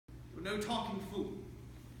but no talking fool.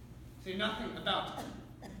 Say nothing about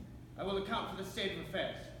it. I will account for the state of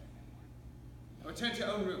affairs. Now return to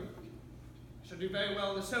your own room. I shall do very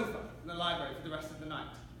well on the sofa in the library for the rest of the night.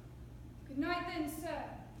 Good night then, sir.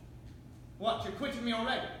 What, you're quitting me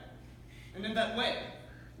already? And in that way?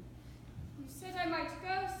 You said I might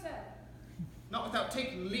go, sir. Not without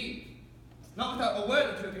taking leave. Not without a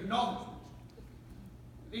word or two of acknowledgement.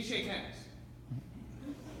 Please shake hands.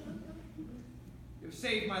 You have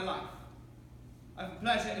saved my life. I have a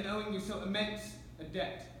pleasure in owing you so immense a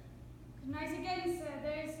debt. Good night again, sir.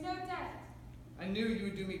 There is no debt. I knew you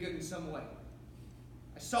would do me good in some way.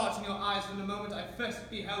 I saw it in your eyes from the moment I first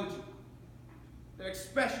beheld you. Their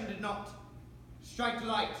expression did not strike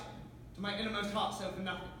delight to my innermost heart so for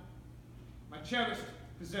nothing. My cherished,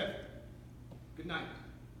 preserved. Good night.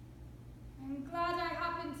 I'm glad I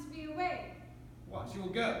happened to be away. What, you will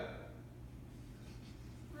go?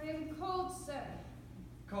 I am cold, sir.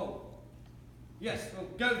 Cold? Yes, well,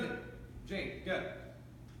 go then. Jane, go.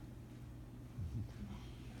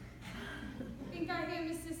 I think I hear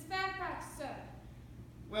Mrs. Fairfax, sir.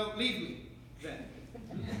 Well, leave me, then.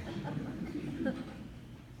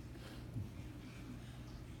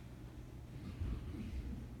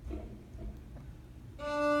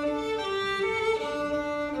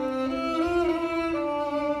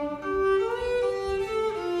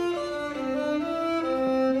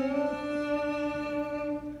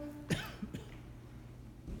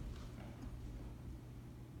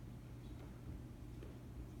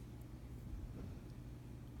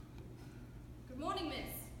 Good morning,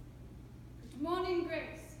 miss. Good morning,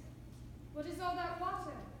 Grace. What is all that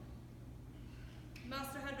water?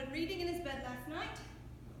 Master had been reading in his bed last night.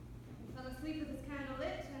 He fell asleep with his candle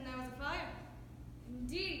lit, and there was a fire.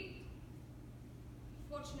 Indeed.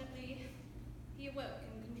 Fortunately, he awoke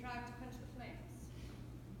and contrived to quench the flames.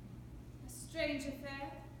 A strange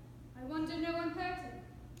affair. I wonder no one heard him.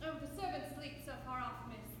 Oh, the servants sleep so far off,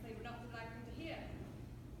 miss, they would not be likely to hear.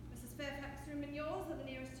 Mrs. Fairfax's room and yours are the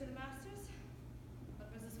nearest to the master's. But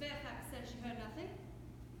Mrs. Fairfax says she heard nothing.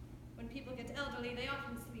 When people get elderly, they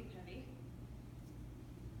often sleep heavy.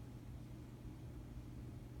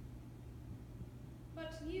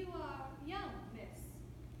 But you are young, miss,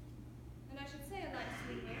 and I should say a light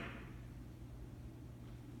sleeper.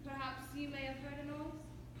 Perhaps you may have heard a noise?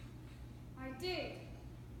 I did.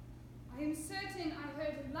 I am certain I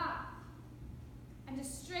heard a laugh, and a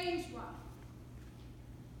strange one.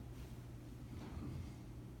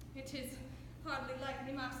 It is hardly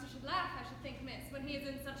likely master should laugh, I should think, miss, when he is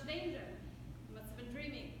in such danger. You must have been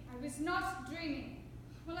dreaming. I was not dreaming.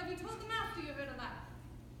 Well, have you told the master you heard a laugh?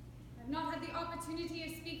 I have not had the opportunity of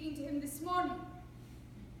speaking to him this morning.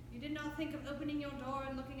 You did not think of opening your door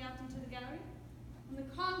and looking out into the gallery? On the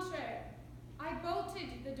contrary, I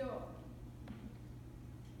bolted the door.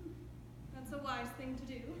 That's a wise thing to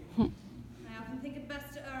do. I often think it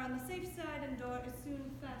best to err on the safe side, and door is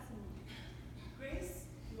soon fastened. Grace,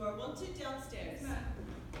 you are wanted downstairs. Ma'am.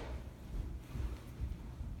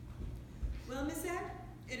 Well, Miss Anne,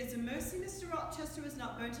 it is a mercy Mr. Rochester was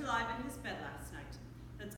not burnt alive in his bed last night.